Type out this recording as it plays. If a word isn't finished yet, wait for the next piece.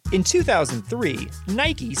In 2003,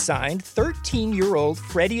 Nike signed 13-year-old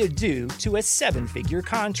Freddie Adu to a 7-figure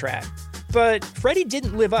contract. But Freddie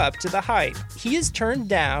didn't live up to the hype. He has turned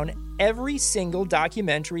down every single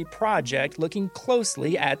documentary project looking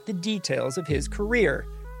closely at the details of his career.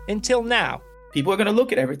 Until now. People are going to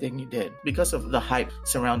look at everything you did because of the hype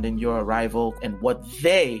surrounding your arrival and what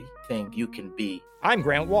they think you can be. I'm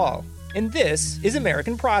Grant Wall, and this is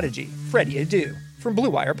American Prodigy, Freddie Adu, from Blue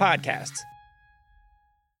Wire Podcasts.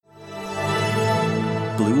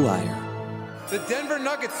 Blue Wire. The Denver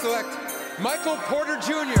Nuggets select Michael Porter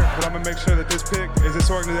Jr. But I'm going to make sure that this pick is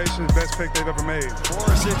this organization's best pick they've ever made.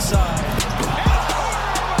 Morris inside.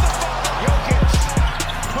 Jokic.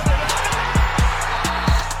 Put it up.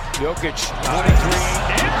 Jokic, 23.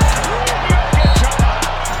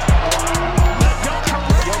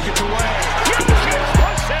 Jokic away. Jokic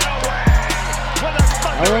puts it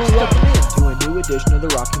away. Welcome to a new edition of the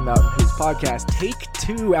Rocky Mountain Hoops podcast. Take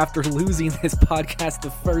 2 after losing this podcast the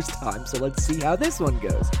first time, so let's see how this one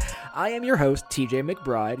goes. I am your host, TJ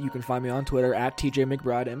McBride. You can find me on Twitter at TJ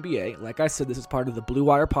McBride NBA. Like I said, this is part of the Blue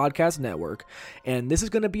Wire Podcast Network, and this is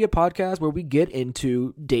going to be a podcast where we get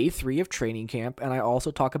into day 3 of training camp, and I also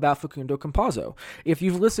talk about Facundo Campazzo. If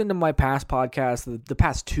you've listened to my past podcasts, the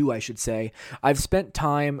past 2, I should say, I've spent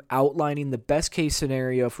time outlining the best case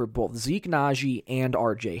scenario for both Zeke Naji and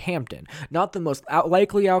RJ Hampton. Not the most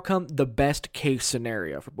likely outcome, the best case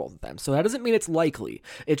scenario for both of them. So that doesn't mean it's likely.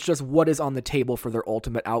 It's just what is on the table for their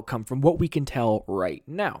ultimate outcome from what we can tell right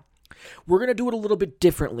now. We're going to do it a little bit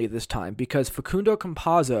differently this time because Facundo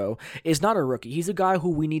Campazzo is not a rookie. He's a guy who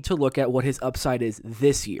we need to look at what his upside is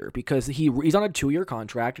this year because he's on a 2-year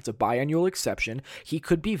contract. It's a biannual exception. He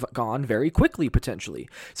could be gone very quickly potentially.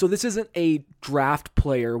 So this isn't a draft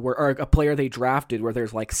player or a player they drafted where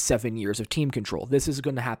there's like 7 years of team control. This is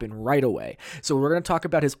going to happen right away. So we're going to talk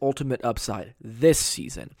about his ultimate upside this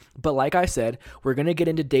season. But like I said, we're going to get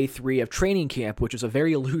into day 3 of training camp, which is a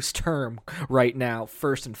very loose term right now,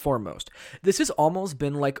 first and foremost. This has almost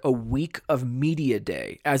been like a week of media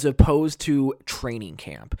day as opposed to training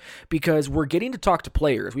camp because we're getting to talk to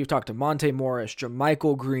players. We've talked to Monte Morris,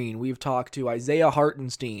 JaMychal Green. We've talked to Isaiah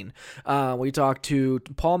Hartenstein. We talked to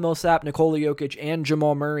Paul Millsap, Nikola Jokic, and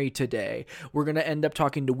Jamal Murray today. We're going to end up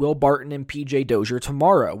talking to Will Barton and PJ Dozier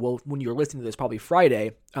tomorrow. Well, when you're listening to this, probably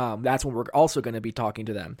Friday. That's when we're also going to be talking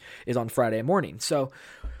to them is on Friday morning. So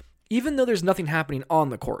even though there's nothing happening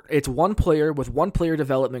on the court, it's one player with one player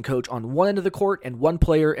development coach on one end of the court and one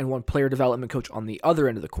player development coach on the other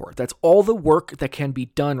end of the court. That's all the work that can be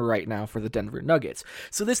done right now for the Denver Nuggets.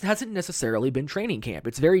 So this hasn't necessarily been training camp.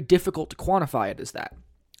 It's very difficult to quantify it as that.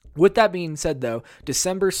 With that being said, though,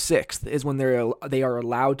 December 6th is when they are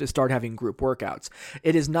allowed to start having group workouts.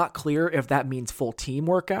 It is not clear if that means full team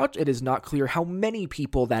workouts. It is not clear how many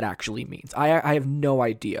people that actually means. I have no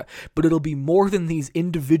idea. But it'll be more than these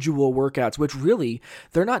individual workouts, which really,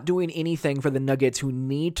 they're not doing anything for the Nuggets who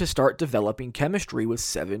need to start developing chemistry with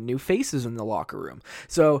 7 new faces in the locker room.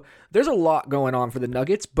 So there's a lot going on for the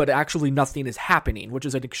Nuggets, but actually nothing is happening, which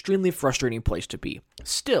is an extremely frustrating place to be.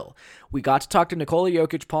 Still, we got to talk to Nikola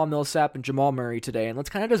Jokic, Paul Millsap, and Jamal Murray today, and let's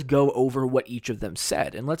kind of just go over what each of them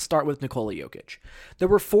said. And let's start with Nikola Jokic. There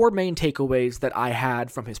were 4 main takeaways that I had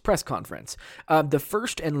from his press conference. The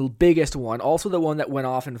first and biggest one, also the one that went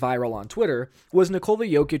off and viral on Twitter, was Nikola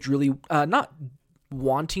Jokic really not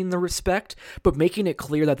wanting the respect, but making it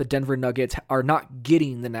clear that the Denver Nuggets are not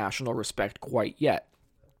getting the national respect quite yet.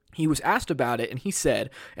 He was asked about it, and he said,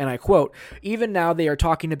 and I quote, "Even now they are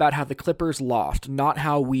talking about how the Clippers lost, not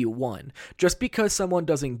how we won. Just because someone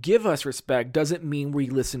doesn't give us respect doesn't mean we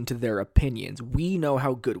listen to their opinions. We know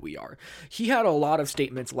how good we are." He had a lot of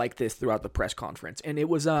statements like this throughout the press conference, and it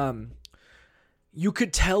was, you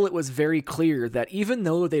could tell it was very clear that even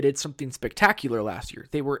though they did something spectacular last year,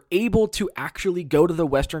 they were able to actually go to the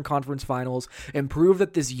Western Conference Finals and prove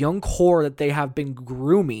that this young core that they have been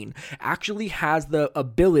grooming actually has the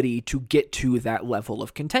ability to get to that level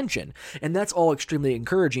of contention. And that's all extremely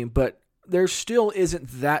encouraging, but there still isn't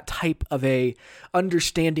that type of a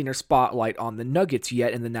understanding or spotlight on the Nuggets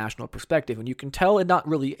yet in the national perspective. And you can tell it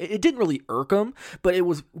didn't really irk him, but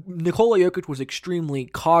Nikola Jokic was extremely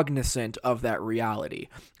cognizant of that reality.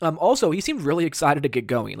 Also, he seemed really excited to get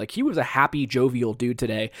going. Like, he was a happy, jovial dude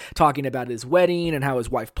today, talking about his wedding and how his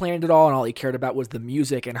wife planned it all, and all he cared about was the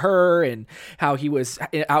music and her, and how he was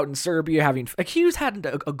out in Serbia he was having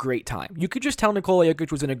a great time. You could just tell Nikola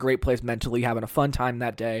Jokic was in a great place mentally, having a fun time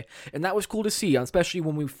that day, and that was cool to see, especially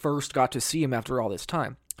when we first got to see him after all this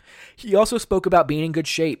time. He also spoke about being in good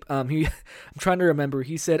shape. I'm trying to remember.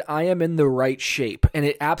 He said, "I am in the right shape," and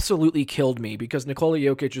it absolutely killed me because Nikola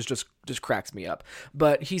Jokic just cracks me up.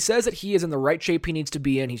 But he says that he is in the right shape he needs to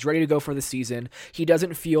be in. He's ready to go for the season. He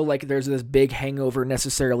doesn't feel like there's this big hangover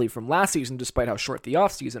necessarily from last season, despite how short the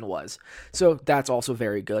offseason was. So that's also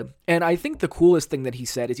very good. And I think the coolest thing that he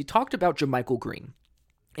said is he talked about JaMychal Green.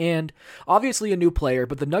 And obviously a new player,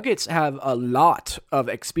 but the Nuggets have a lot of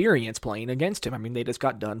experience playing against him. I mean, they just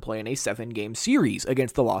got done playing a 7-game series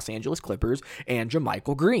against the Los Angeles Clippers and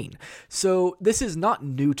JaMychal Green. So this is not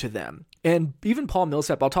new to them. And even Paul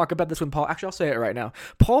Millsap, I'll talk about this when I'll say it right now.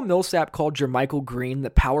 Paul Millsap called JaMychal Green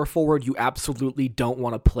the power forward you absolutely don't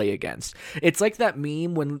want to play against. It's like that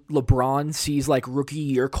meme when LeBron sees like rookie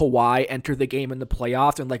year Kawhi enter the game in the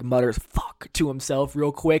playoffs and like mutters "fuck" to himself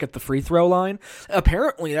real quick at the free throw line.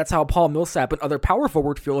 Apparently that's how Paul Millsap and other power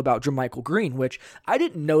forwards feel about JaMychal Green, which I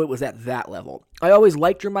didn't know it was at that level. I always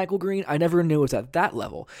liked JaMychal Green. I never knew it was at that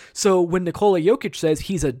level. So when Nikola Jokic says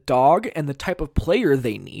he's a dog and the type of player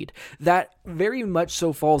they need, that very much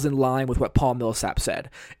so falls in line with what Paul Millsap said.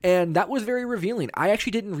 And that was very revealing. I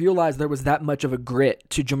actually didn't realize there was that much of a grit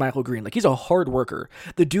to JaMychal Green. Like, he's a hard worker.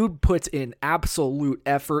 The dude puts in absolute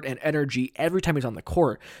effort and energy every time he's on the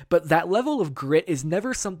court. But that level of grit is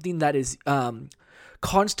never something that is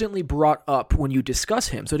constantly brought up when you discuss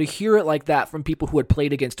him. So to hear it like that from people who had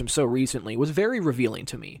played against him so recently was very revealing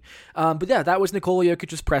to me. But yeah, that was Nikola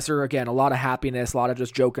Jokic's presser. Again, a lot of happiness, a lot of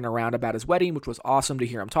just joking around about his wedding, which was awesome to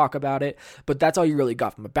hear him talk about it. But that's all you really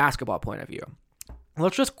got from a basketball point of view.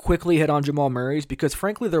 Let's just quickly hit on Jamal Murray's because,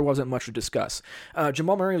 frankly, there wasn't much to discuss.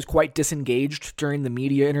 Jamal Murray was quite disengaged during the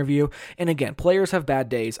media interview. And again, players have bad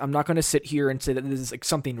days. I'm not going to sit here and say that this is like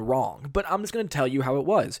something wrong, but I'm just going to tell you how it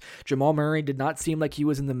was. Jamal Murray did not seem like he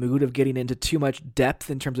was in the mood of getting into too much depth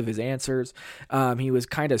in terms of his answers. He was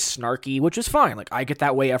kind of snarky, which is fine. Like, I get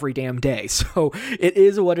that way every damn day. So it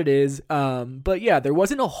is what it is. But yeah, there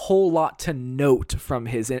wasn't a whole lot to note from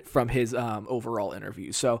his overall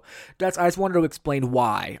interview. So I just wanted to explain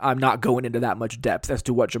why I'm not going into that much depth as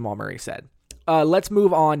to what Jamal Murray said. Let's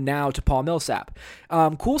move on now to Paul Millsap.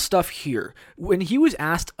 Cool stuff here. When he was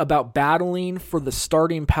asked about battling for the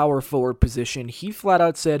starting power forward position, he flat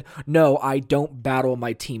out said, "No, I don't battle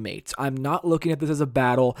my teammates. I'm not looking at this as a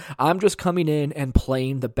battle. I'm just coming in and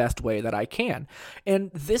playing the best way that I can."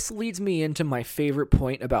 And this leads me into my favorite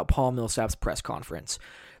point about Paul Millsap's press conference.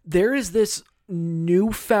 There is this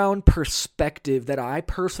newfound perspective that I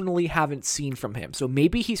personally haven't seen from him. So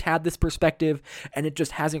maybe he's had this perspective and it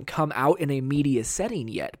just hasn't come out in a media setting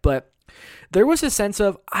yet, but there was a sense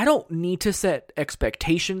of, I don't need to set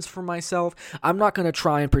expectations for myself. I'm not going to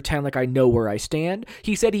try and pretend like I know where I stand.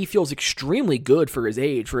 He said he feels extremely good for his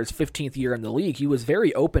age, for his 15th year in the league. He was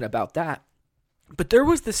very open about that. But there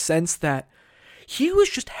was the sense that he was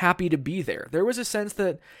just happy to be there. There was a sense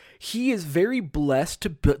that he is very blessed to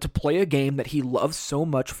play a game that he loves so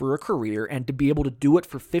much for a career and to be able to do it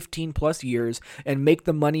for 15 plus years and make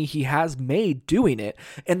the money he has made doing it.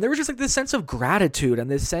 And there was just like this sense of gratitude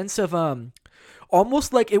and this sense of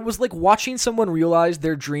almost like it was like watching someone realize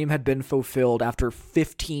their dream had been fulfilled after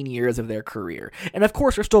 15 years of their career. And of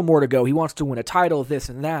course, there's still more to go. He wants to win a title, this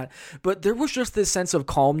and that. But there was just this sense of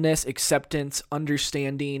calmness, acceptance,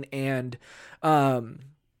 understanding, and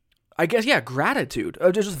I guess, yeah, gratitude.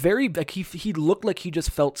 Just very, like, he looked like he just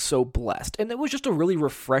felt so blessed. And it was just a really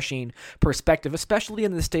refreshing perspective, especially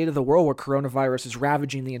in the state of the world where coronavirus is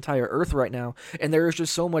ravaging the entire earth right now. And there is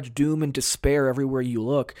just so much doom and despair everywhere you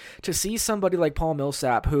look. To see somebody like Paul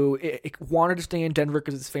Millsap, who wanted to stay in Denver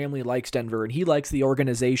because his family likes Denver and he likes the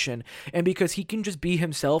organization, and because he can just be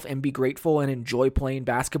himself and be grateful and enjoy playing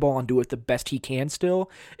basketball and do it the best he can still,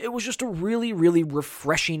 it was just a really, really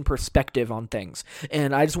refreshing perspective on things.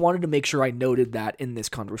 And I just wanted to make sure I noted that in this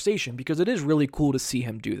conversation because it is really cool to see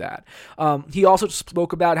him do that. He also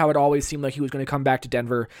spoke about how it always seemed like he was going to come back to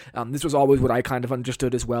Denver. This was always what I kind of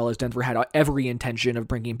understood as well, as Denver had every intention of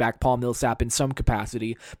bringing back Paul Millsap in some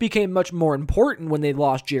capacity. Became much more important when they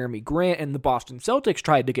lost Jeremy Grant and the Boston Celtics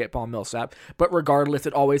tried to get Paul Millsap. But regardless,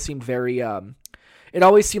 it always seemed it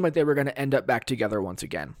always seemed like they were going to end up back together once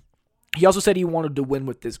again. He also said he wanted to win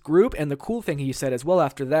with this group, and the cool thing he said as well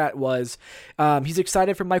after that was he's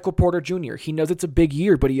excited for Michael Porter Jr. He knows it's a big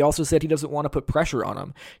year, but he also said he doesn't want to put pressure on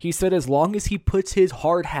him. He said as long as he puts his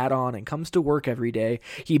hard hat on and comes to work every day,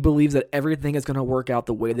 he believes that everything is going to work out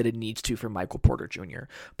the way that it needs to for Michael Porter Jr.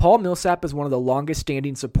 Paul Millsap is one of the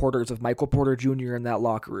longest-standing supporters of Michael Porter Jr. in that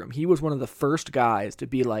locker room. He was one of the first guys to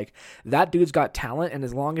be like, that dude's got talent, and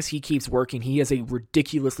as long as he keeps working, he has a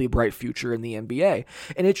ridiculously bright future in the NBA.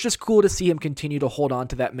 And it's just cool cool to see him continue to hold on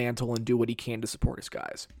to that mantle and do what he can to support his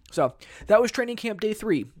guys. So that was training camp day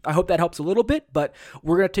 3. I hope that helps a little bit, but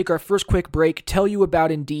we're going to take our first quick break, tell you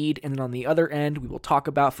about Indeed, and then on the other end, we will talk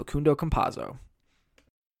about Facundo Campazzo.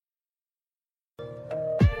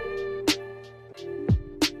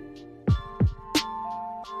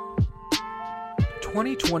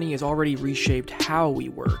 2020 has already reshaped how we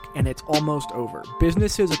work, and it's almost over.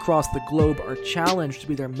 Businesses across the globe are challenged to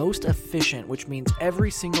be their most efficient, which means every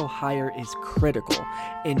single hire is critical.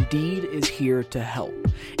 Indeed is here to help.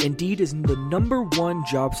 Indeed is the #1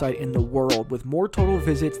 job site in the world with more total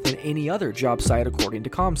visits than any other job site according to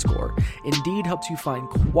ComScore. Indeed helps you find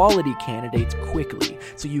quality candidates quickly,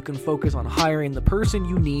 so you can focus on hiring the person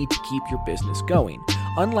you need to keep your business going.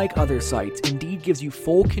 Unlike other sites, Indeed gives you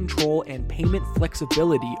full control and payment flexibility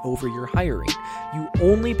over your hiring. You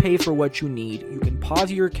only pay for what you need, you can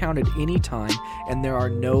pause your account at any time, and there are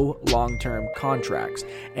no long-term contracts.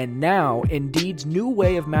 And now, Indeed's new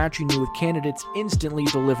way of matching you with candidates instantly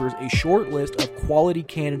delivers a short list of quality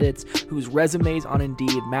candidates whose resumes on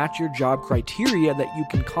Indeed match your job criteria that you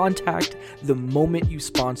can contact the moment you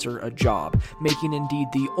sponsor a job, making Indeed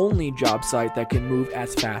the only job site that can move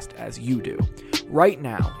as fast as you do. Right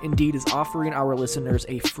now, Indeed is offering our listeners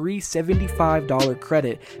a free $75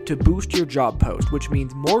 credit to boost your job post, which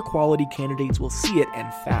means more quality candidates will see it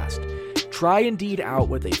and fast. Try Indeed out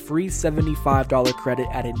with a free $75 credit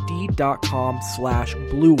at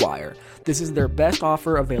Indeed.com/BlueWire. This is their best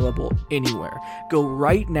offer available anywhere. Go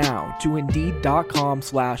right now to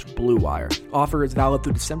Indeed.com/BlueWire. Offer is valid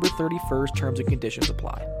through December 31st. Terms and conditions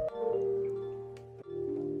apply.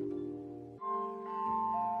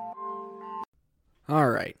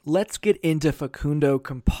 All right, let's get into Facundo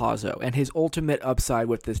Campazzo and his ultimate upside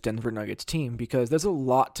with this Denver Nuggets team, because there's a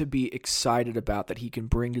lot to be excited about that he can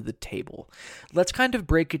bring to the table. Let's kind of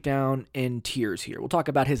break it down in tiers here. We'll talk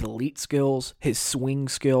about his elite skills, his swing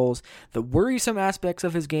skills, the worrisome aspects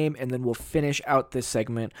of his game, and then we'll finish out this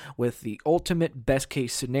segment with the ultimate best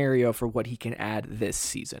case scenario for what he can add this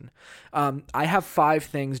season. I have 5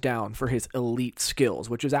 things down for his elite skills,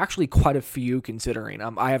 which is actually quite a few considering.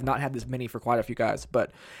 I have not had this many for quite a few guys.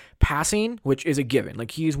 But passing, which is a given,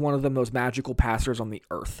 like he's one of the most magical passers on the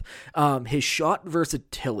earth. His shot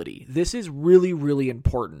versatility, this is really, really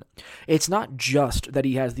important. It's not just that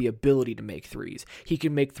he has the ability to make threes. He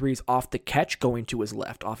can make threes off the catch going to his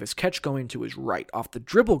left, off his catch going to his right, off the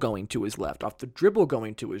dribble going to his left, off the dribble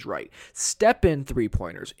going to his right, step in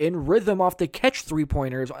 3-pointers, in rhythm off the catch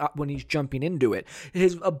 3-pointers when he's jumping into it.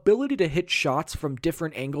 His ability to hit shots from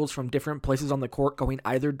different angles, from different places on the court going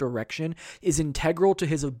either direction is integral to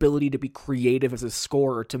his ability to be creative as a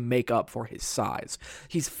scorer to make up for his size.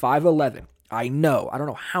 He's 5'11". I don't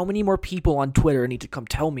know how many more people on Twitter need to come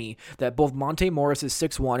tell me that both Monte Morris is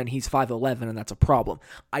 6'1" and he's 5'11", and that's a problem.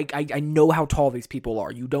 I know how tall these people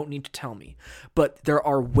are. You don't need to tell me. But there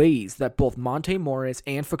are ways that both Monte Morris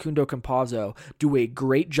and Facundo Campazzo do a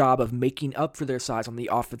great job of making up for their size on the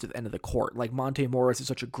offensive end of the court. Like Monte Morris is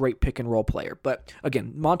such a great pick and roll player. But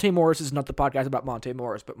again, Monte Morris is not the podcast about Monte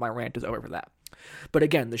Morris, but my rant is over for that. But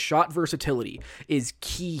again, the shot versatility is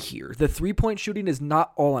key here. The 3-point shooting is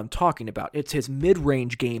not all I'm talking about. It's his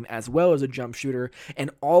mid-range game as well as a jump shooter and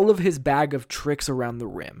all of his bag of tricks around the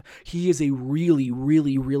rim. He is a really,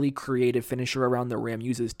 really, really creative finisher around the rim,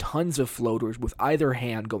 uses tons of floaters with either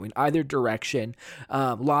hand going either direction,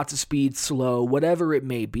 lots of speed, slow, whatever it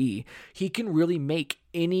may be. He can really make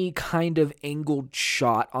any kind of angled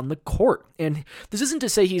shot on the court. And this isn't to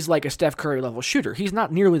say he's like a Steph Curry level shooter. He's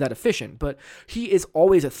not nearly that efficient, but he is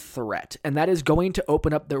always a threat, and that is going to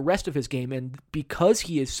open up the rest of his game. And because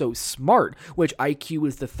he is so smart, which IQ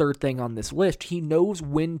is the third thing on this list, he knows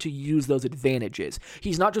when to use those advantages.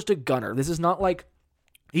 He's not just a gunner. This is not like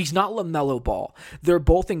He's not LaMelo Ball. They're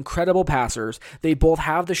both incredible passers. They both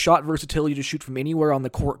have the shot versatility to shoot from anywhere on the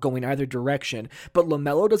court going either direction, but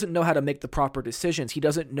LaMelo doesn't know how to make the proper decisions. He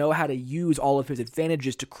doesn't know how to use all of his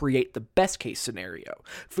advantages to create the best case scenario.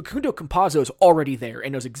 Facundo Campazzo is already there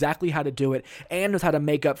and knows exactly how to do it and knows how to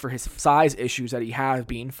make up for his size issues that he has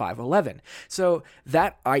being 5'11". So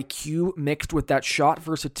that IQ mixed with that shot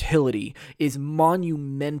versatility is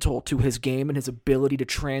monumental to his game and his ability to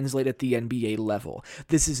translate at the NBA level.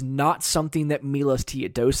 This is not something that Milos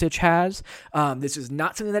Teodosic has. This is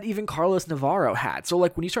not something that even Carlos Navarro had. So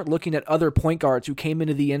like when you start looking at other point guards who came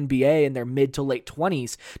into the NBA in their mid to late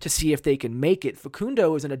 20s to see if they can make it,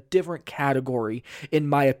 Facundo is in a different category, in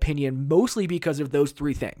my opinion, mostly because of those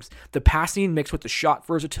three things. The passing mixed with the shot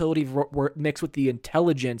versatility mixed with the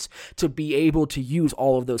intelligence to be able to use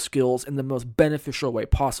all of those skills in the most beneficial way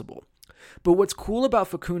possible. But what's cool about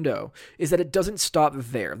Facundo is that it doesn't stop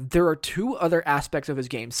there. There are two other aspects of his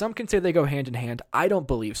game. Some can say they go hand in hand. I don't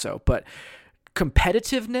believe so, but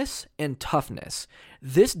competitiveness and toughness.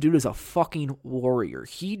 This dude is a fucking warrior.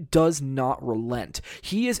 He does not relent.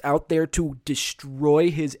 He is out there to destroy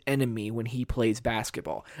his enemy when he plays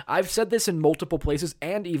basketball. I've said this in multiple places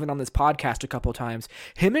and even on this podcast a couple times.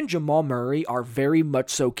 Him and Jamal Murray are very much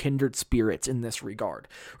so kindred spirits in this regard.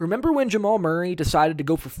 Remember when Jamal Murray decided to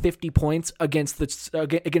go for 50 points against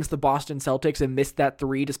the Boston Celtics and missed that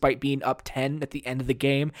three despite being up 10 at the end of the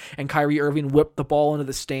game, and Kyrie Irving whipped the ball into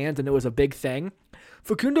the stands and it was a big thing?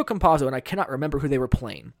 Facundo Campazzo, and I cannot remember who they were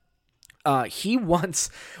playing, he once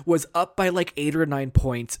was up by like 8 or 9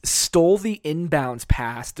 points, stole the inbounds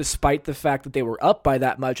pass despite the fact that they were up by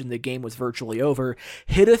that much and the game was virtually over,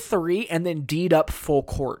 hit a three, and then D'd up full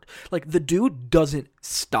court. Like, the dude doesn't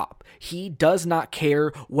stop. He does not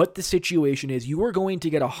care what the situation is. You are going to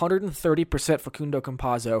get 130% Facundo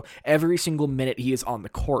Campazzo every single minute he is on the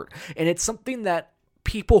court. And it's something that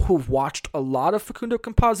people who've watched a lot of Facundo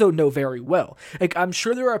Campazzo know very well. Like, I'm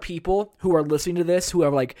sure there are people who are listening to this who are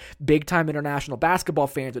like big time international basketball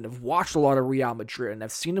fans and have watched a lot of Real Madrid and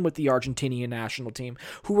have seen him with the Argentinian national team,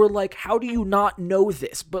 who are like, how do you not know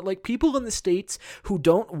this? But like, people in the States who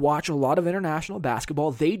don't watch a lot of international basketball,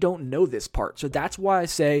 they don't know this part. So that's why I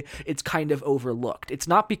say it's kind of overlooked. It's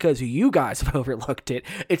not because you guys have overlooked it.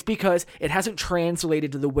 It's because it hasn't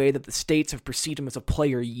translated to the way that the States have perceived him as a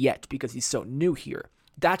player yet, because he's so new here.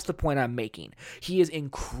 That's the point I'm making. He is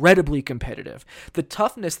incredibly competitive. The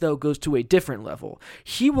toughness, though, goes to a different level.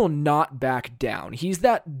 He will not back down. He's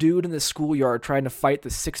that dude in the schoolyard trying to fight the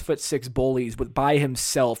 6'6" bullies by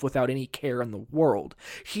himself without any care in the world.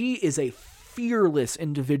 He is a fearless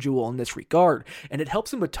individual in this regard, and it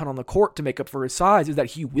helps him a ton on the court to make up for his size, is that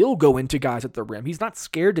he will go into guys at the rim. He's not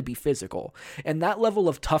scared to be physical, and that level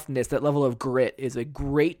of toughness, that level of grit, is a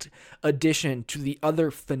great addition to the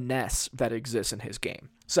other finesse that exists in his game.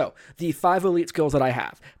 So, the 5 elite skills that I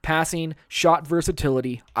have: passing, shot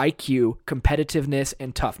versatility, IQ, competitiveness,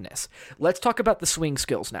 and toughness. Let's talk about the swing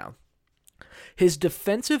skills now. His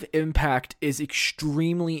defensive impact is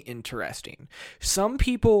extremely interesting. Some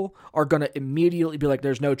people are going to immediately be like,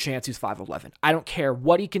 there's no chance he's 5'11". I don't care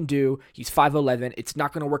what he can do. He's 5'11". It's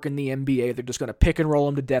not going to work in the NBA. They're just going to pick and roll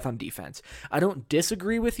him to death on defense. I don't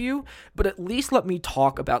disagree with you, but at least let me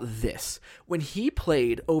talk about this. When he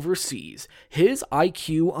played overseas, his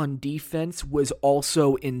IQ on defense was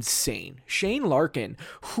also insane. Shane Larkin,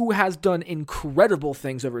 who has done incredible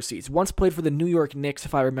things overseas, once played for the New York Knicks,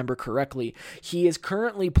 if I remember correctly. He is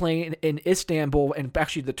currently playing in Istanbul and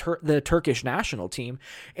actually the Turkish national team,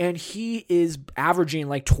 and he is averaging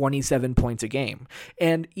like 27 points a game.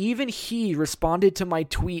 And even he responded to my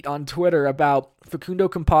tweet on Twitter about Facundo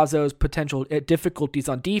Campazzo's potential difficulties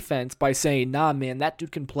on defense by saying, nah, man, that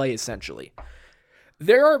dude can play essentially.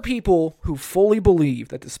 There are people who fully believe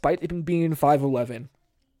that despite him being 5'11",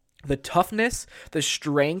 the toughness, the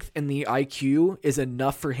strength, and the IQ is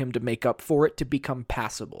enough for him to make up for it to become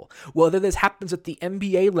passable. Whether this happens at the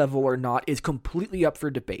NBA level or not is completely up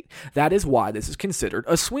for debate. That is why this is considered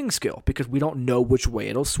a swing skill, because we don't know which way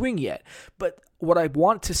it'll swing yet. But what I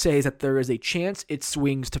want to say is that there is a chance it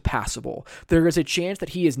swings to passable. There is a chance that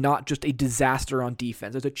he is not just a disaster on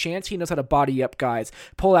defense. There's a chance he knows how to body up guys,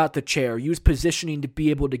 pull out the chair, use positioning to be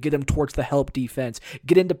able to get him towards the help defense,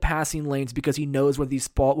 get into passing lanes because he knows where these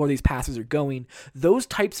passes are going. Those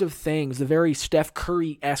types of things, the very Steph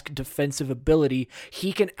Curry-esque defensive ability,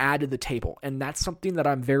 he can add to the table, and that's something that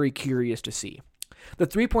I'm very curious to see. The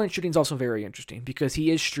three-point shooting is also very interesting because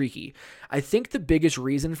he is streaky. I think the biggest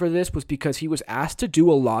reason for this was because he was asked to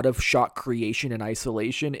do a lot of shot creation and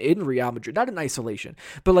isolation in Real Madrid. Not in isolation,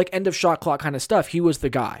 but like end of shot clock kind of stuff. He was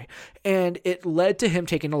the guy. And it led to him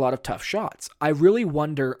taking a lot of tough shots. I really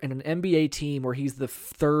wonder in an NBA team where he's the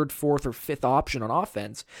third, fourth, or fifth option on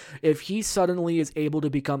offense, if he suddenly is able to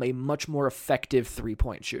become a much more effective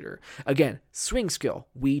three-point shooter. Again, swing skill,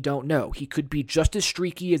 we don't know. He could be just as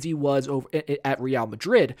streaky as he was over at Real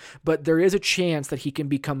Madrid, but there is a chance that he can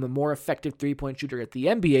become a more effective three-point shooter at the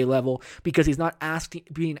NBA level because he's not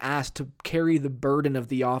being asked to carry the burden of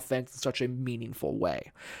the offense in such a meaningful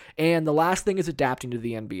way. And the last thing is adapting to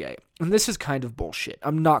the NBA. And this is kind of bullshit,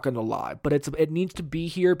 I'm not going to lie, but it needs to be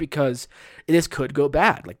here because this could go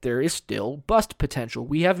bad. Like, there is still bust potential.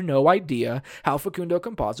 We have no idea how Facundo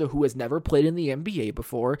Campazzo, who has never played in the NBA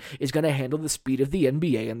before, is going to handle the speed of the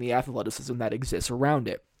NBA and the athleticism that exists around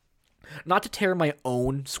it. Not to tear my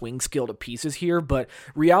own swing skill to pieces here, but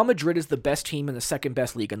Real Madrid is the best team in the second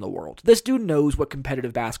best league in the world. This dude knows what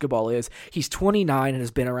competitive basketball is. He's 29 and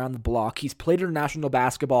has been around the block. He's played international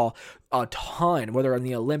basketball a ton, whether in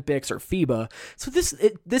the Olympics or FIBA. So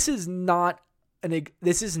this is not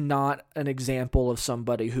an example of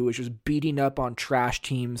somebody who is just beating up on trash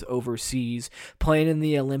teams overseas, playing in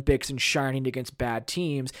the Olympics and shining against bad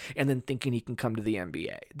teams, and then thinking he can come to the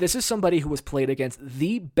NBA. This is somebody who has played against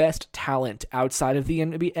the best talent outside of the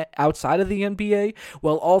NBA,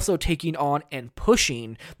 while also taking on and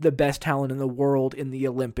pushing the best talent in the world in the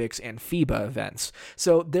Olympics and FIBA events.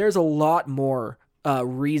 So there's a lot more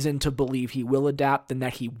reason to believe he will adapt than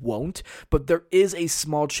that he won't, but there is a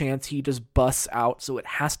small chance he just busts out, so it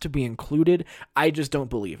has to be included. I just don't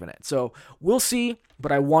believe in it. So we'll see,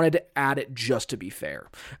 but I wanted to add it just to be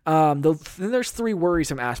fair. Then there's 3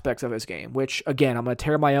 worrisome aspects of his game, which, again, I'm going to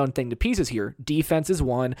tear my own thing to pieces here. Defense is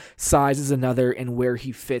one, size is another, and where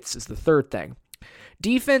he fits is the third thing.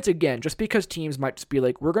 Defense, again, just because teams might just be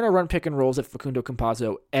like, we're going to run pick and rolls at Facundo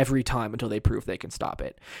Campazzo every time until they prove they can stop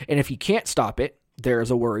it. And if he can't stop it, there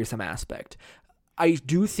is a worrisome aspect. I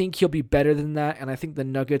do think he'll be better than that, and I think the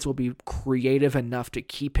Nuggets will be creative enough to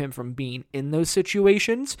keep him from being in those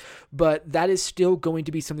situations, but that is still going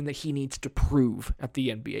to be something that he needs to prove at the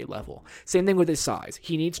NBA level. Same thing with his size.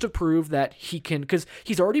 He needs to prove that he can, because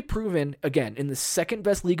he's already proven, again, in the second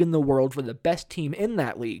best league in the world for the best team in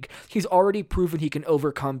that league, he's already proven he can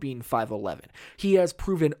overcome being 5'11". He has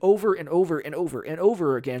proven over and over and over and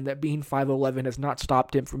over again that being 5'11" has not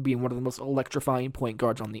stopped him from being one of the most electrifying point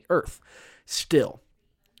guards on the earth. Still,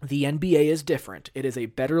 the NBA is different. It is a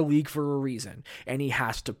better league for a reason, and he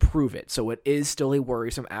has to prove it, so it is still a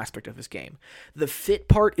worrisome aspect of his game. The fit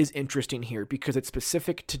part is interesting here because it's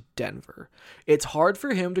specific to Denver. It's hard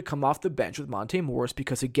for him to come off the bench with Monte Morris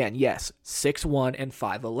because, again, yes, 6'1" and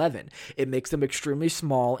 5'11". It makes them extremely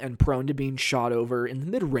small and prone to being shot over in the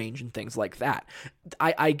mid-range and things like that.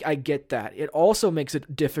 I get that. It also makes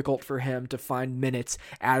it difficult for him to find minutes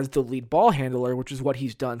as the lead ball handler, which is what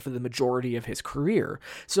he's done for the majority of his career.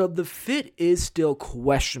 So the fit is still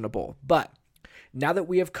questionable, but now that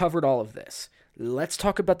we have covered all of this, let's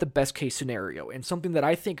talk about the best case scenario and something that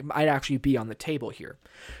I think might actually be on the table here.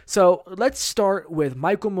 So let's start with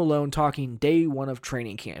Michael Malone talking day 1 of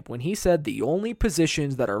training camp when he said the only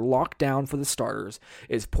positions that are locked down for the starters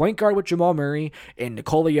is point guard with Jamal Murray and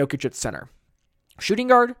Nikola Jokic at center. Shooting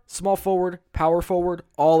guard, small forward, power forward,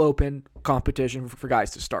 all open competition for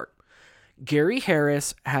guys to start. Gary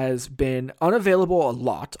Harris has been unavailable a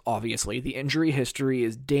lot, obviously. The injury history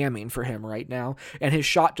is damning for him right now, and his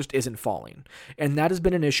shot just isn't falling. And that has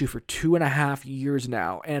been an issue for 2.5 years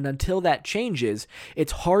now, and until that changes,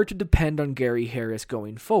 it's hard to depend on Gary Harris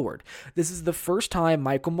going forward. This is the first time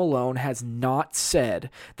Michael Malone has not said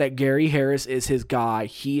that Gary Harris is his guy,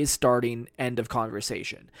 he is starting, end of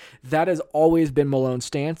conversation. That has always been Malone's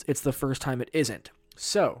stance. It's the first time it isn't.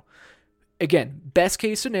 So, again, best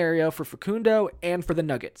case scenario for Facundo and for the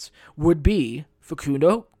Nuggets would be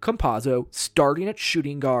Facundo Campazzo starting at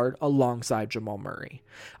shooting guard alongside Jamal Murray.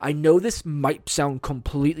 I know this might sound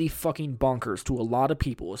completely fucking bonkers to a lot of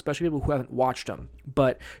people, especially people who haven't watched him,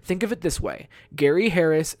 but think of it this way. Gary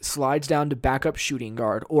Harris slides down to backup shooting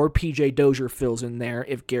guard, or PJ Dozier fills in there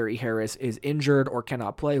if Gary Harris is injured or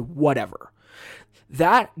cannot play, whatever.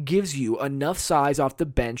 That gives you enough size off the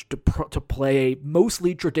bench to play a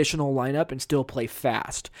mostly traditional lineup and still play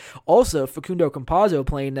fast. Also, Facundo Campazzo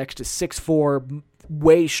playing next to 6'4",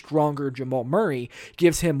 way stronger Jamal Murray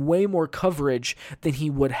gives him way more coverage than he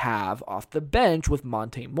would have off the bench with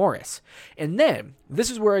Monte Morris. And then, this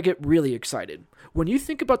is where I get really excited. When you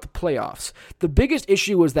think about the playoffs, the biggest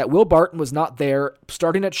issue was that Will Barton was not there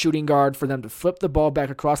starting at shooting guard for them to flip the ball back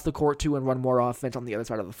across the court to and run more offense on the other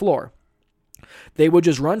side of the floor. They would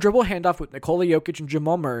just run dribble handoff with Nikola Jokic and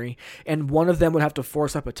Jamal Murray, and one of them would have to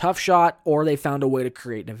force up a tough shot, or they found a way to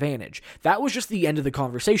create an advantage. That was just the end of the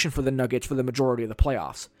conversation for the Nuggets for the majority of the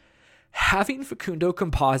playoffs. Having Facundo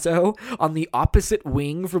Campazzo on the opposite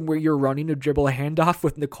wing from where you're running a dribble handoff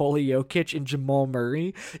with Nikola Jokic and Jamal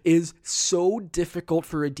Murray is so difficult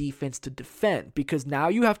for a defense to defend, because now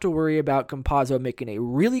you have to worry about Campazzo making a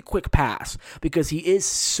really quick pass because he is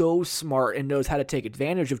so smart and knows how to take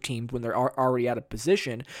advantage of teams when they're already out of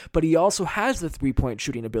position, but he also has the three-point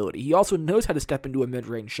shooting ability. He also knows how to step into a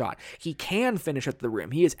mid-range shot. He can finish at the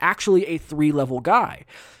rim. He is actually a 3-level guy.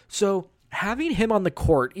 So having him on the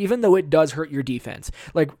court, even though it does hurt your defense,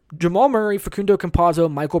 like Jamal Murray, Facundo Campazzo,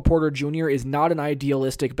 Michael Porter Jr. is not an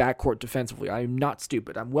idealistic backcourt defensively. I am not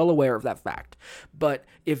stupid. I'm well aware of that fact. But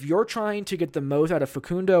if you're trying to get the most out of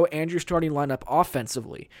Facundo and your starting lineup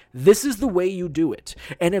offensively, this is the way you do it.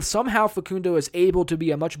 And if somehow Facundo is able to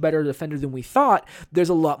be a much better defender than we thought, there's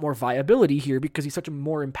a lot more viability here because he's such a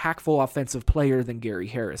more impactful offensive player than Gary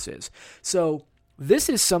Harris is. So this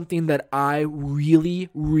is something that I really,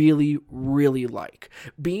 really, really like.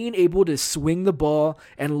 Being able to swing the ball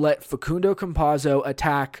and let Facundo Campazzo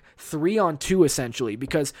attack 3-on-2 essentially,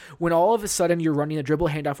 because when all of a sudden you're running a dribble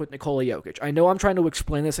handoff with Nikola Jokic, I know I'm trying to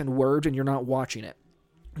explain this in words and you're not watching it.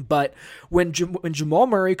 But when Jamal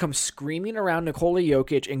Murray comes screaming around Nikola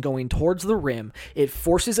Jokic and going towards the rim, it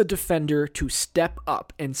forces a defender to step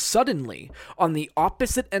up. And suddenly, on the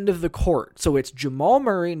opposite end of the court, so it's Jamal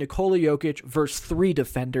Murray, Nikola Jokic versus 3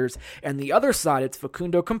 defenders, and the other side, it's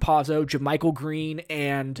Facundo Campazzo, JaMychal Green,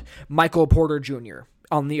 and Michael Porter Jr.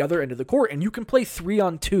 on the other end of the court, and you can play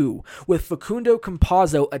 3-on-2 with Facundo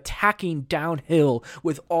Campazzo attacking downhill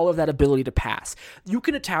with all of that ability to pass. You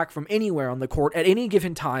can attack from anywhere on the court at any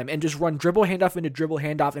given time and just run dribble handoff into dribble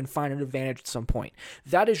handoff and find an advantage at some point.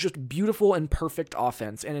 That is just beautiful and perfect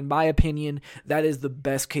offense, and in my opinion, that is the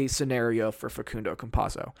best case scenario for Facundo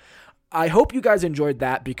Campazzo. I hope you guys enjoyed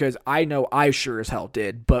that because I know I sure as hell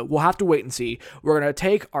did, but we'll have to wait and see. We're going to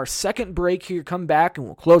take our second break here, come back, and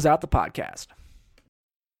we'll close out the podcast.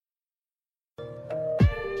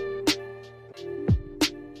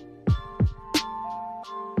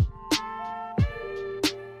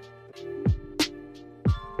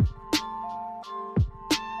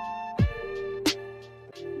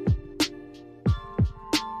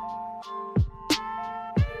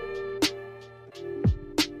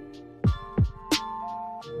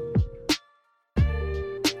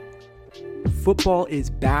 Football is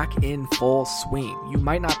back in full swing. You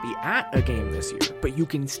might not be at a game this year, but you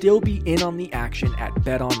can still be in on the action at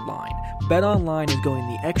BetOnline. BetOnline is going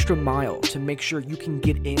the extra mile to make sure you can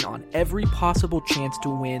get in on every possible chance to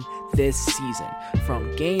win this season.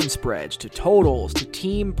 From game spreads to totals to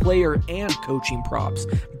team, player, and coaching props,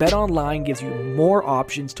 BetOnline gives you more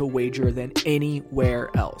options to wager than anywhere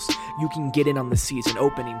else. You can get in on the season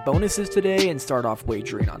opening bonuses today and start off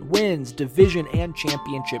wagering on wins, division, and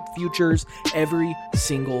championship futures every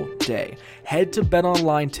single day. Head to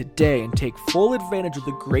BetOnline today and take full advantage of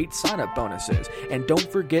the great sign-up bonuses. And don't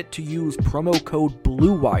forget to use promo code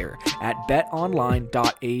BLUEWIRE at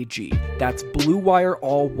betonline.ag. That's BLUEWIRE,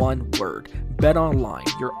 all one word.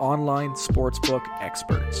 BetOnline, your online sportsbook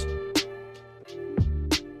experts.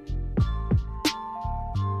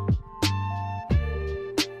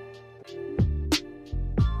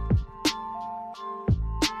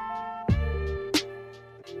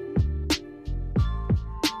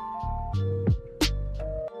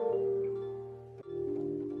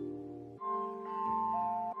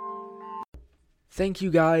 Thank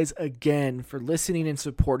you guys again for listening and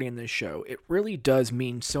supporting this show. It really does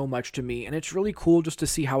mean so much to me, and it's really cool just to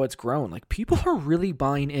see how it's grown. Like, people are really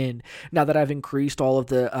buying in now that I've increased all of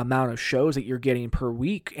the amount of shows that you're getting per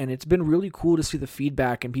week, and it's been really cool to see the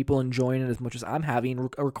feedback and people enjoying it as much as I'm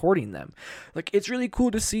having recording them. Like, it's really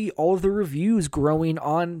cool to see all of the reviews growing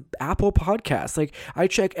on Apple Podcasts. Like, I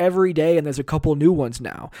check every day, and there's a couple new ones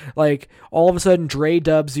now. Like, all of a sudden,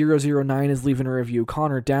 DreDub009 is leaving a review.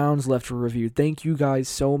 Connor Downs left a review. Thank you guys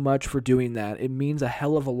so much for doing that. It means a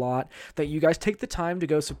hell of a lot that you guys take the time to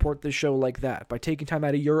go support this show like that by taking time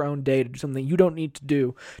out of your own day to do something you don't need to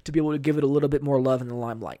do to be able to give it a little bit more love in the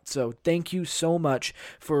limelight. So thank you so much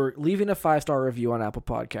for leaving a 5-star review on Apple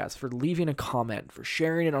Podcasts, for leaving a comment, for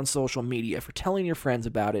sharing it on social media, for telling your friends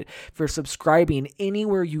about it, for subscribing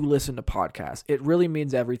anywhere you listen to podcasts. It really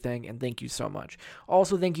means everything, and thank you so much.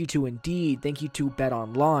 Also, thank you to Indeed. Thank you to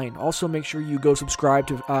BetOnline. Also, make sure you go subscribe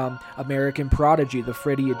to American Prodigy, the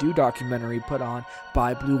Freddie Adu documentary put on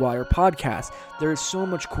by Blue Wire Podcast. There is so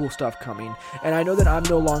much cool stuff coming, and I know that I'm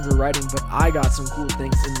no longer writing, but I got some cool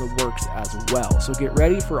things in the works as well. So get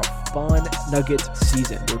ready for a fun Nuggets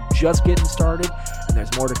season. We're just getting started, and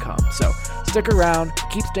there's more to come. So stick around,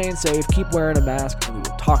 keep staying safe, keep wearing a mask, and we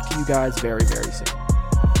will talk to you guys very, very soon.